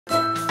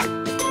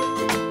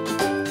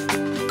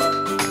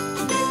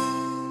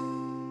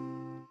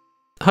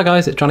Hi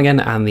guys, it's John again,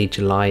 and the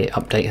July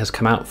update has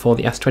come out for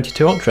the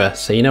S22 Ultra.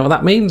 So you know what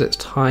that means, it's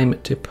time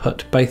to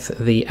put both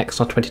the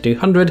Exynos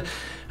 2200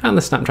 and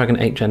the Snapdragon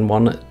 8 Gen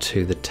 1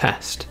 to the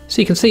test.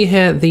 So you can see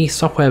here the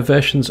software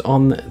versions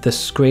on the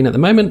screen at the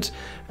moment,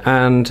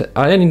 and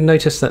I only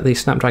noticed that the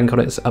Snapdragon got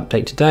its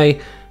update today,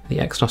 the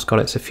Exynos got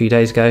its a few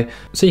days ago.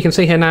 So you can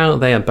see here now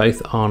they are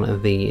both on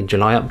the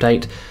July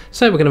update.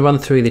 So we're going to run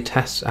through the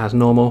tests as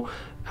normal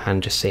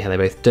and just see how they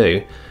both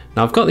do.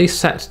 Now I've got these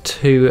set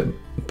to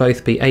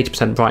both be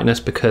 80% brightness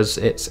because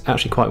it's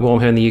actually quite warm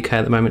here in the UK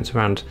at the moment. It's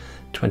around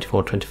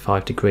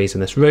 24-25 degrees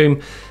in this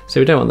room, so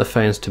we don't want the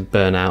phones to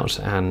burn out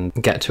and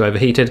get too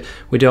overheated.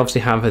 We do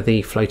obviously have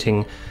the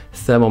floating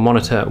thermal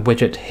monitor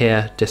widget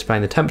here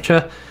displaying the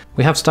temperature.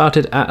 We have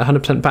started at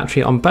 100%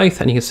 battery on both,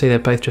 and you can see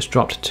they've both just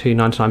dropped to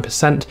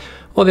 99%.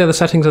 All the other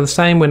settings are the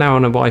same. We're now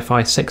on a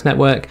Wi-Fi 6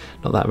 network.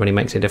 Not that really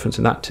makes a difference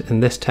in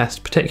this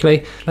test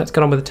particularly. Let's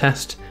get on with the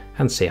test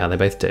and see how they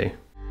both do.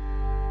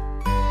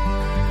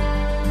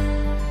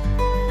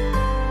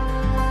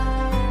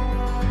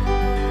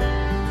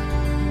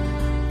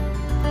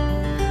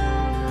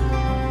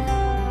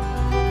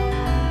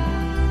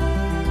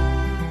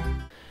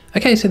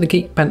 Okay, so the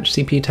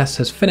GeekBench CPU test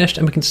has finished,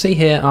 and we can see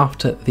here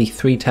after the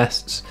 3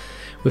 tests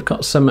we've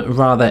got some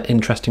rather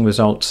interesting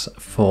results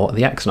for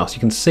the Exynos. You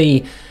can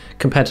see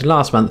compared to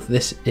last month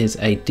this is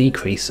a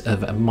decrease of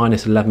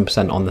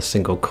 -11% on the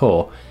single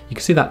core. You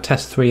can see that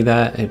test 3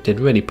 there, it did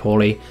really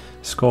poorly,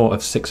 score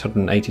of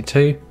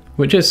 682,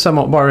 which is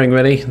somewhat worrying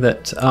really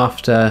that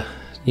after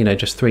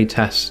just 3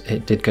 tests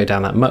it did go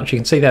down that much. You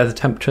can see there the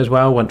temperature as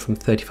well went from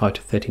 35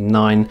 to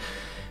 39.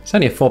 It's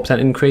only a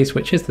 4% increase,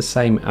 which is the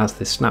same as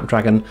the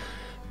Snapdragon,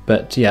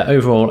 but yeah,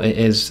 overall it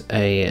is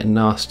a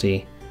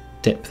nasty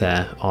dip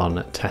there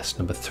on test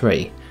number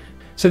 3.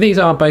 So these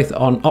are both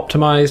on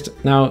optimized.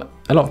 Now,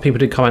 a lot of people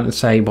do comment and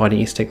say, why don't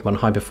you stick them on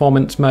high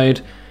performance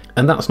mode?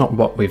 And that's not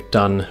what we've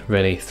done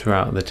really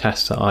throughout the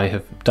tests that I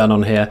have done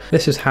on here.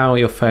 This is how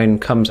your phone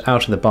comes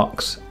out of the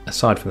box,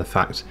 aside from the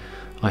fact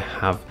I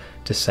have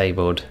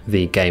disabled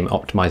the game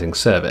optimizing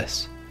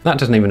service. That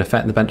doesn't even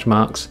affect the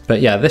benchmarks, but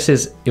yeah, this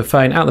is your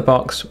phone out of the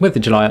box with the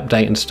July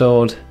update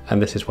installed,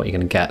 and this is what you're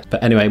going to get.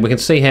 But anyway, we can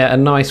see here a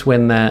nice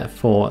win there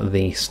for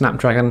the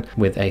Snapdragon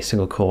with a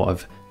single core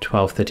of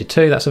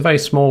 1232. That's a very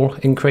small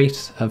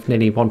increase of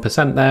nearly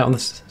 1% there on the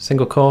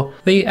single core.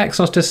 The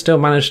Exynos does still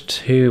manage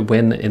to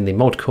win in the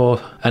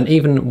multi-core, and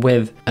even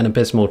with an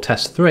abysmal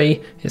test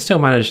 3, it still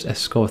managed a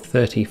score of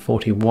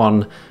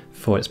 3041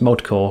 for its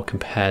multi-core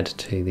compared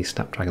to the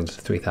Snapdragon's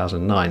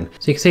 3009.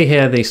 So you can see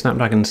here the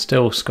Snapdragon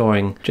still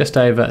scoring just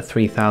over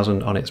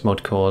 3000 on its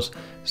multi-cores,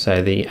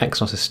 so the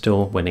Exynos is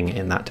still winning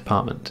in that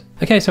department.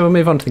 Okay, so we'll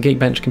move on to the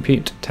GeekBench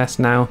Compute test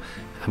now,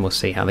 and we'll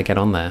see how they get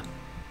on there.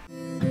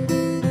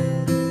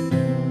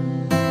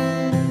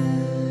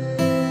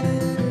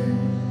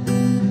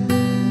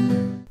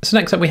 So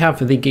next up we have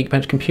the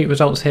GeekBench Compute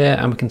results here,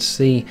 and we can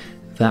see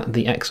that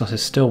the Exynos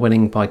is still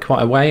winning by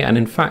quite a way, and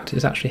in fact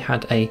it's actually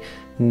had a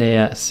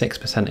near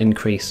 6%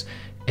 increase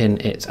in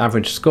its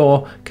average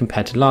score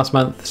compared to last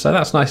month, so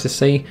that's nice to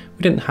see.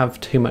 We didn't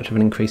have too much of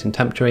an increase in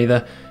temperature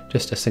either,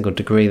 just a single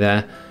degree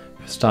there,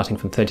 starting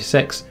from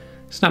 36.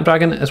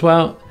 Snapdragon as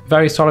well,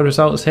 very solid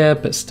results here,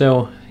 but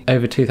still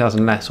over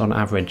 2000 less on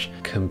average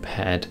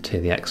compared to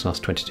the Exynos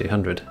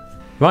 2200.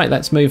 Right,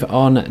 let's move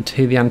on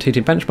to the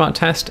AnTuTu Benchmark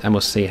test, and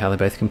we'll see how they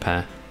both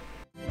compare.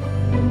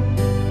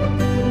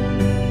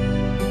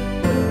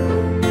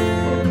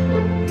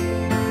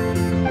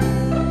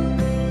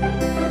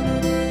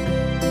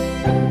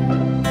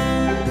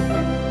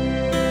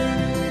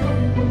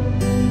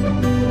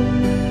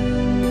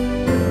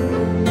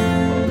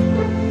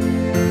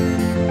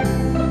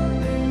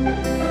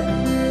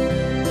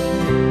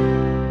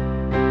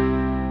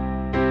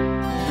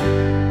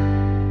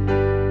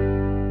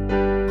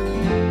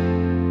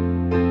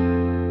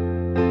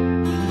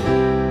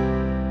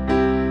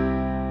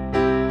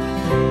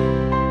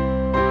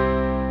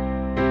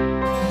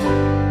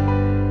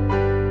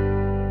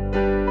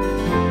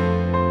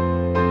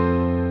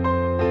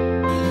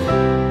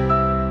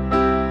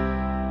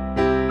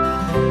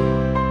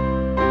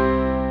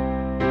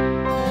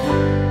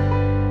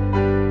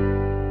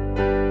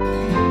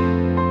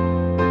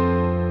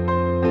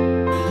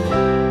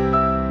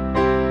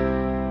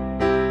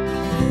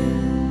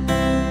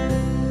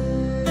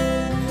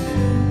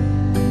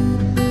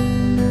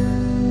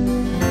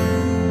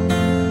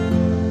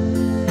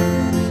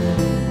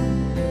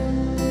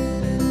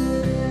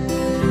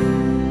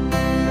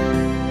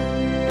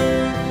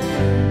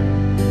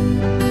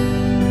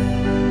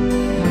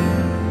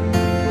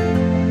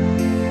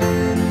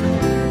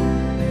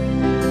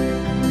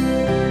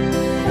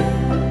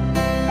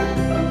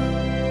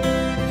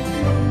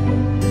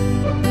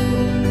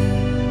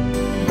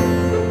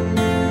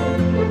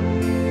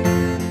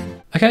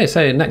 Okay,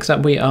 so next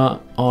up we are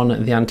on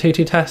the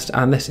AnTuTu test,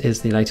 and this is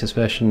the latest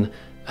version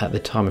at the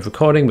time of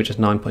recording, which is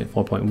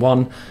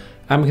 9.4.1.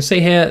 And we can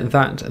see here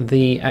that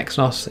the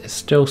Exynos is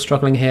still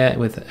struggling here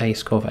with a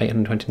score of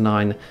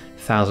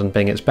 829,000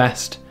 being its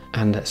best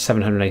and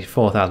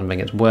 784,000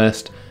 being its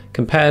worst,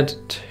 Compared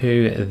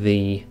to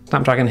the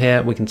Snapdragon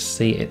here, we can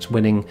see it's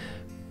winning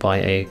by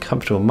a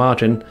comfortable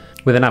margin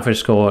with an average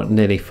score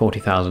nearly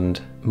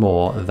 40,000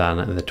 more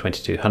than the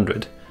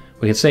 2200.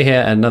 We can see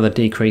here another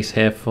decrease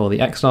here for the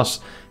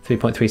Exynos,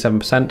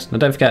 3.37%. Now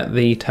don't forget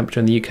the temperature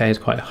in the UK is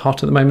quite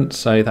hot at the moment,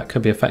 so that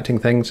could be affecting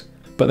things.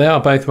 But they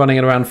are both running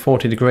at around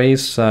 40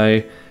 degrees,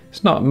 so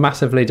it's not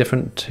massively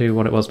different to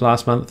what it was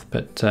last month,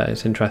 but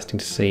it's interesting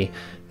to see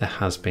there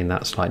has been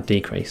that slight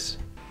decrease.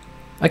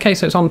 Okay,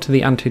 so it's on to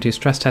the AnTuTu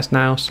stress test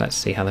now, so let's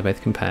see how they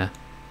both compare.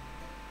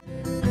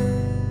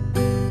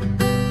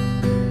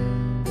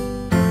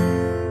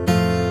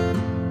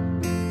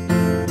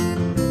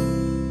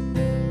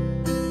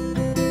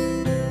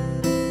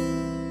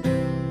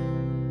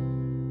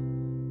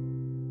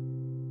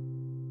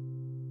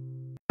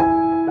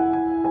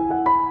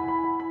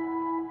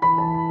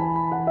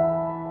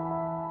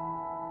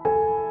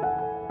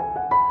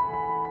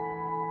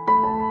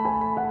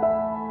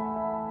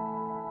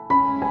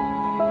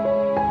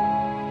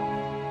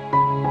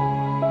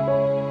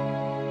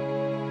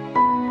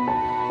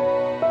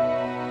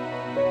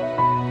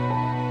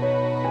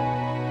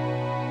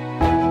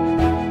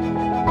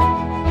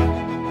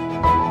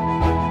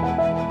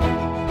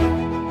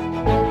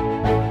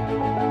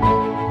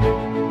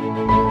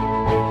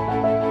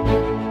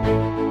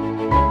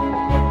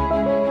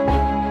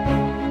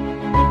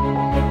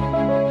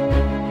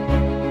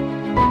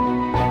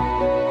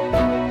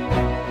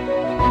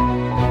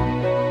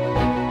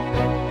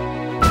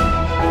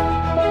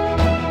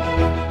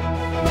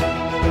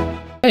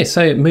 Okay,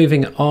 so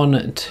moving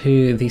on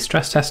to the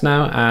stress test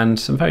now, and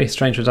some very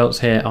strange results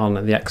here on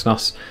the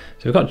Exynos.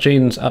 So we've got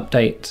June's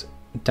update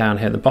down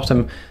here at the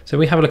bottom. So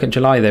we have a look at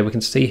July there, we can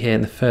see here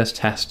in the first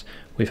test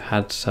we've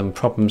had some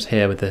problems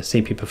here with the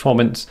CPU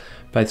performance,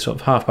 both sort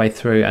of halfway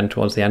through and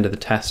towards the end of the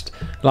test.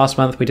 Last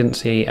month we didn't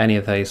see any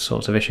of those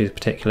sorts of issues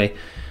particularly,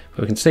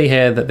 but we can see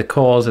here that the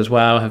cores as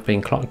well have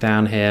been clocked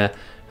down here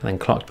and then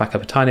clocked back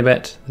up a tiny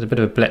bit. There's a bit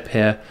of a blip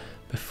here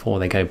before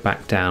they go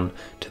back down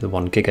to the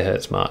 1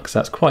 GHz mark. So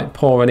that's quite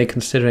poor really,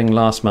 considering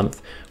last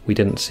month we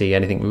didn't see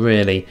anything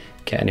really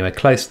get anywhere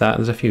close to that.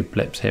 There's a few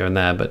blips here and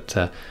there, but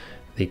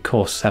the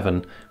Core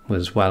 7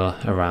 was well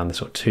around the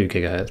sort of 2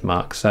 GHz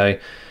mark. So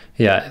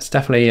yeah, it's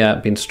definitely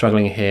been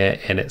struggling here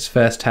in its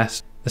first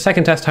test. The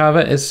second test,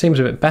 however, seems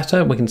a bit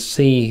better. We can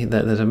see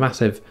that there's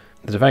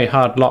a very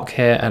hard lock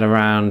here at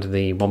around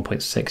the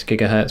 1.6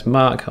 GHz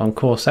mark on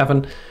Core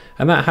 7.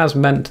 And that has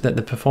meant that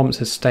the performance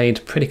has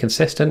stayed pretty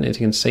consistent, as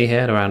you can see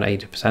here, at around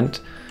 80%.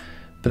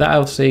 But that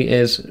obviously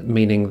is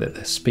meaning that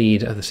the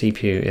speed of the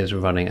CPU is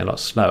running a lot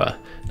slower.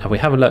 Now, if we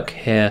have a look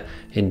here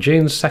in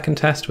June's second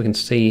test, we can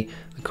see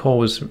the core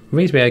was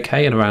reasonably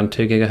okay at around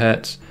 2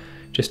 GHz,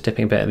 just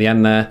dipping a bit at the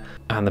end there,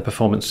 and the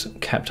performance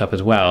kept up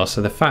as well.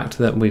 So the fact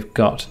that we've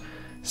got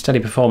steady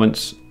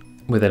performance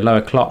with a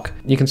lower clock,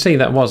 you can see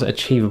that was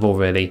achievable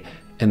really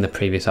in the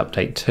previous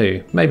update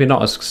too. Maybe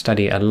not as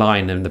steady a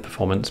line in the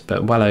performance,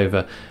 but well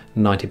over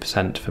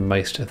 90% for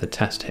most of the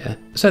test here.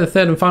 So the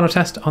third and final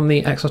test on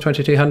the Exynos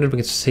 2200, we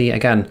can see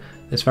again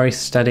this very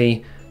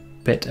steady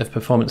bit of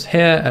performance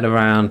here at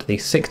around the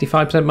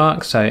 65%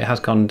 mark. So it has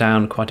gone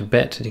down quite a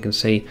bit, as you can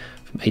see,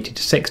 from 80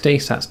 to 60,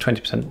 so that's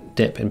 20%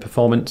 dip in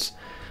performance.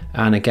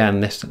 And again,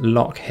 this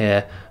lock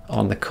here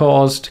on the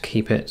cores to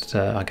keep it,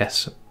 I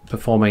guess,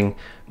 performing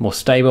more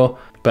stable.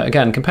 But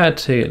again, compared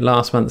to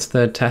last month's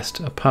third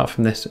test, apart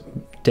from this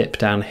dip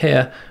down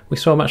here, we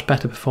saw much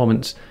better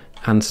performance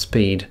and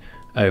speed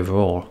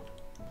overall.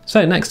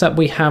 So next up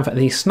we have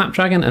the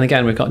Snapdragon, and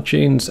again we've got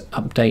June's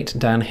update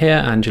down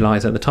here and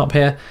July's at the top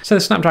here. So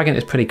the Snapdragon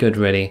is pretty good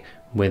really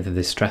with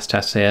the stress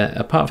tests here.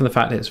 Apart from the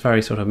fact that it's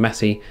very sort of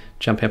messy,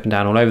 jumping up and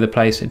down all over the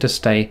place, it does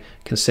stay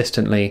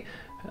consistently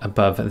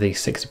above the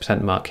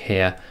 60% mark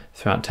here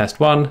throughout test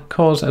 1.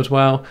 Cores as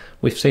well,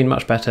 we've seen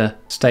much better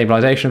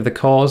stabilization of the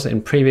cores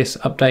in previous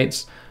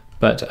updates,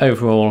 but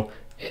overall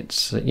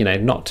it's, you know,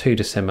 not too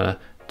dissimilar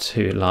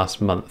to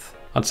last month.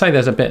 I'd say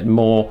there's a bit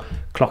more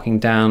clocking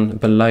down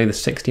below the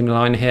 60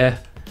 line here.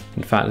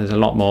 In fact, there's a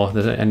lot more.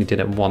 They only did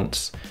it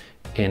once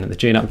in the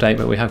June update,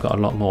 but we have got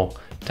a lot more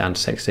down to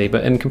 60.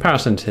 But in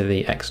comparison to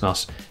the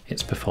Exynos,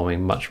 it's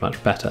performing much,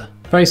 much better.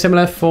 Very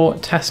similar for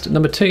test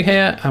number 2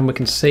 here, and we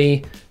can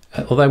see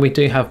although we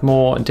do have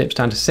more dips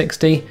down to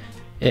 60,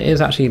 it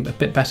is actually a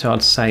bit better,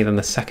 I'd say, than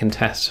the second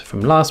test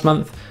from last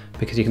month,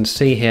 because you can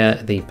see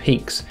here the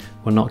peaks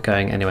were not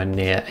going anywhere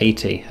near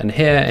 80. And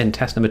here in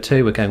test number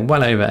 2, we're going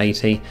well over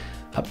 80,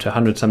 up to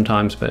 100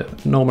 sometimes,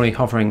 but normally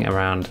hovering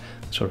around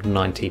sort of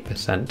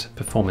 90%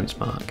 performance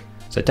mark.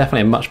 So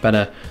definitely a much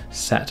better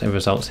set of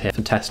results here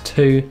for test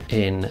 2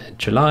 in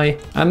July.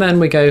 And then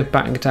we go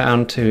back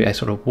down to a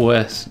sort of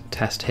worse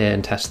test here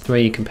in test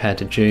 3 compared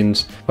to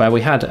June's, where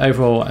we had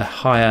overall a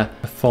higher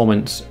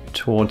performance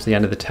towards the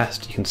end of the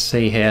test. You can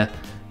see here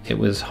it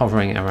was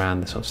hovering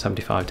around the sort of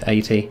 75 to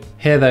 80.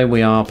 Here though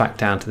we are back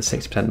down to the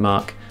 60%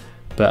 mark,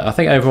 but I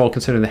think overall,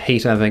 considering the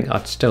heat and everything,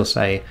 I'd still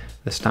say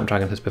the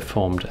Snapdragon has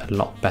performed a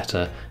lot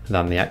better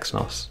than the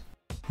Exynos.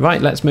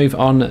 Right, let's move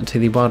on to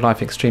the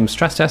Wildlife Extreme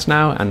stress test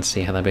now and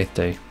see how they both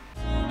do.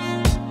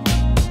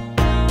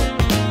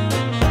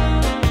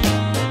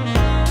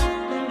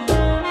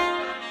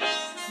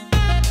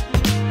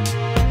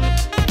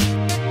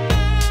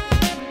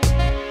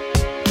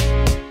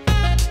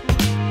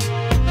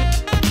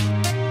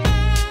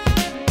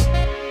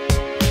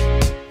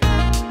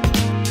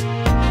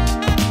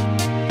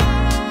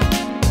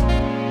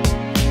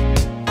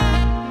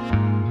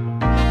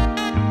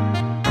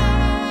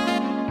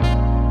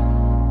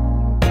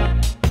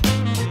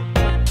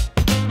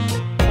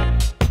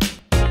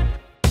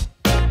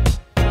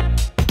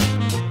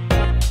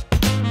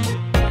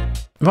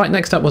 Right,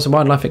 next up was a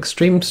wildlife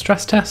extreme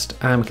stress test,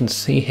 and we can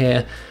see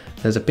here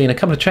there's been a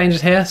couple of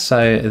changes here.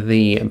 So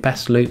the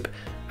best loop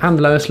and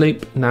the lowest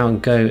loop now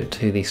go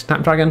to the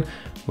Snapdragon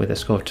with a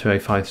score of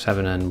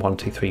 2057 and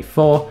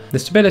 1234. The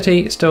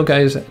stability still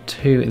goes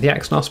to the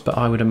Exynos, but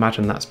I would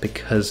imagine that's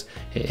because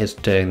it is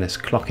doing this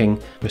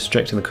clocking,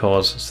 restricting the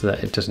cores so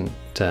that it doesn't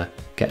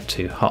get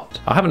too hot.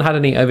 I haven't had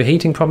any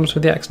overheating problems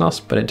with the Exynos,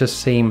 but it does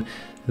seem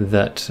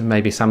that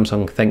maybe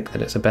Samsung think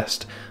that it's the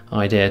best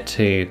idea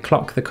to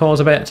clock the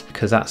cores a bit,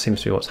 because that seems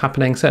to be what's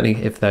happening, certainly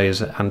if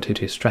those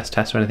AnTuTu stress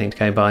tests or anything to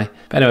go by.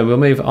 But anyway, we'll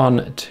move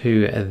on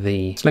to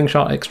the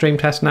Slingshot Extreme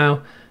test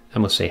now,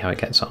 and we'll see how it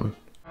gets on.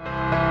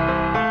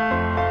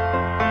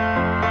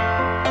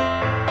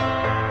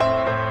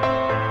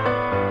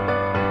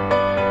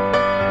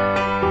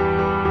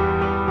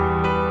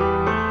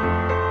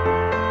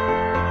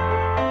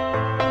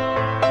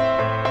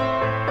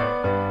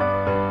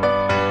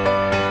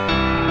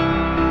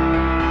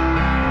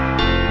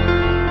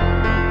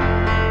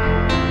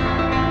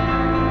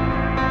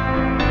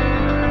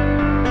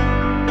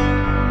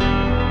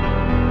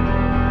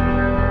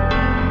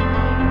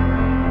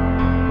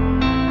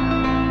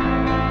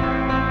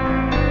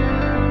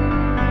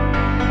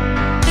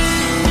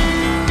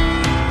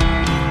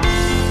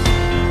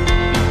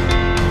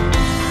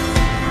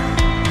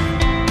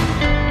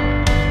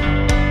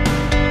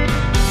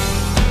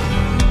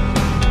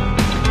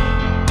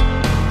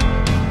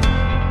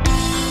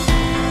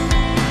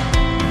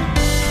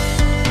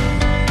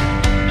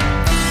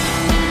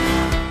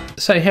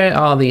 So here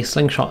are the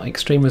Slingshot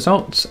Extreme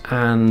results,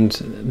 and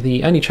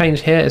the only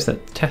change here is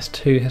that Test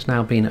 2 has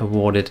now been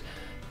awarded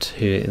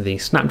to the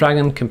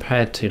Snapdragon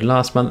compared to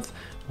last month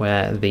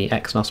where the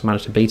Exynos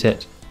managed to beat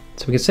it.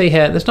 So we can see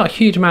here there's not a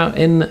huge amount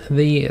in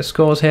the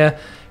scores here,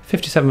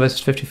 57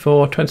 versus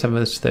 54, 27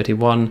 versus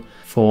 31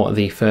 for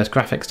the first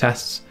graphics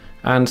tests,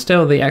 and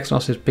still the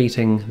Exynos is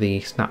beating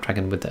the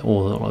Snapdragon with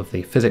all of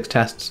the physics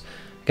tests.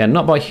 Again,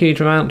 not by a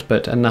huge amount,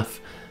 but enough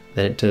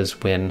that it does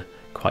win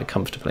quite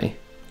comfortably.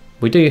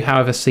 We do,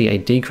 however, see a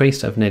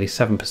decrease of nearly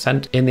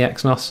 7% in the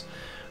Exynos,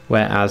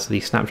 whereas the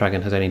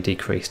Snapdragon has only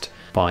decreased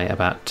by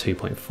about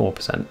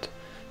 2.4%.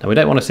 Now, we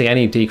don't want to see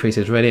any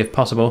decreases really if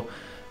possible,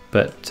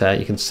 but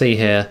you can see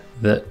here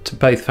that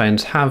both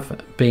phones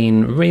have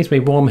been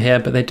reasonably warm here,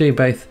 but they do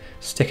both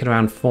stick at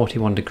around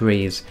 41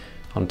 degrees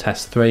on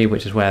test 3,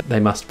 which is where they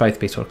must both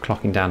be sort of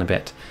clocking down a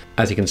bit,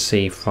 as you can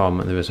see from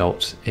the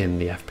results in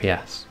the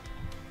FPS.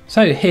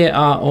 So here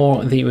are all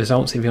the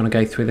results if you want to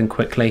go through them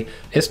quickly.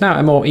 It's now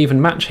a more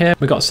even match here.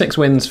 We've got 6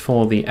 wins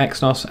for the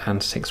Exynos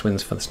and 6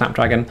 wins for the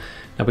Snapdragon.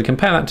 Now we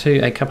compare that to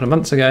a couple of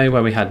months ago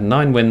where we had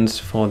 9 wins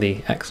for the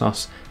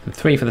Exynos and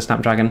 3 for the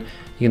Snapdragon.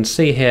 You can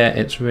see here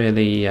it's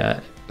really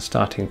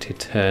starting to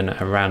turn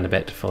around a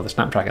bit for the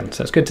Snapdragon.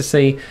 So it's good to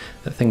see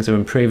that things are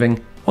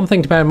improving. One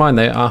thing to bear in mind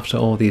though, after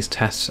all these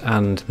tests,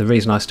 and the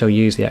reason I still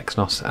use the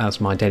Exynos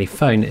as my daily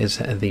phone, is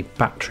the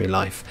battery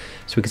life.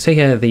 So we can see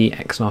here the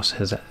Exynos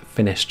has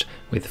finished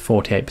with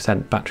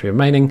 48% battery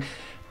remaining,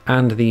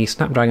 and the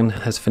Snapdragon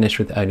has finished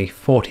with only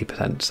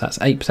 40%. So that's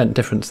 8%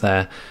 difference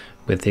there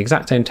with the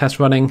exact same test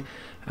running,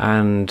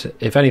 and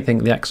if anything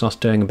the Exynos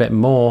doing a bit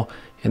more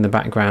in the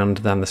background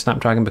than the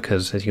Snapdragon,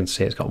 because as you can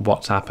see it's got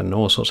WhatsApp and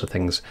all sorts of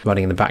things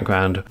running in the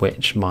background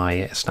which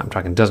my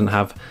Snapdragon doesn't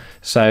have.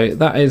 So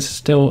that is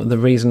still the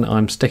reason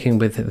I'm sticking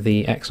with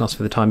the Exynos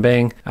for the time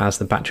being, as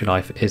the battery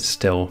life is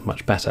still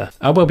much better.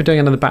 I will be doing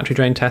another battery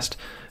drain test,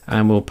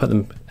 and we'll put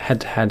them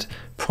head to head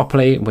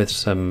properly with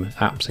some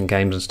apps and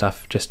games and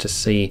stuff just to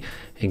see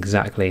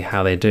exactly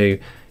how they do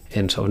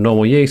in sort of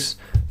normal use.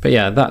 But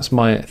yeah, that's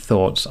my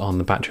thoughts on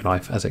the battery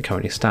life as it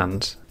currently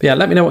stands. But yeah,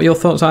 let me know what your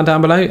thoughts are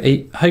down below.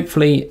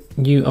 Hopefully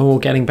you are all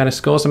getting better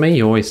scores than me,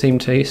 you always seem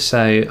to,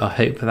 so I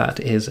hope that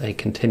is a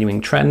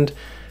continuing trend.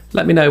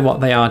 Let me know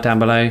what they are down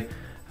below.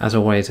 As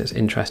always, it's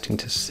interesting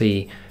to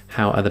see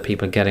how other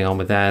people are getting on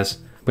with theirs.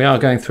 We are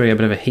going through a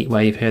bit of a heat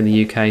wave here in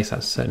the UK, so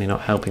that's certainly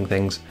not helping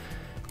things.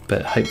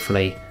 But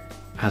hopefully,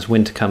 as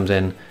winter comes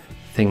in,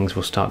 things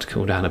will start to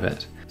cool down a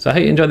bit. So I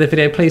hope you enjoyed this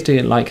video. Please do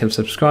like and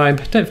subscribe.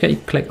 Don't forget you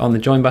can click on the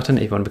join button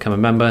if you want to become a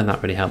member, and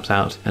that really helps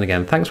out. And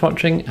again, thanks for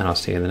watching, and I'll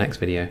see you in the next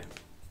video.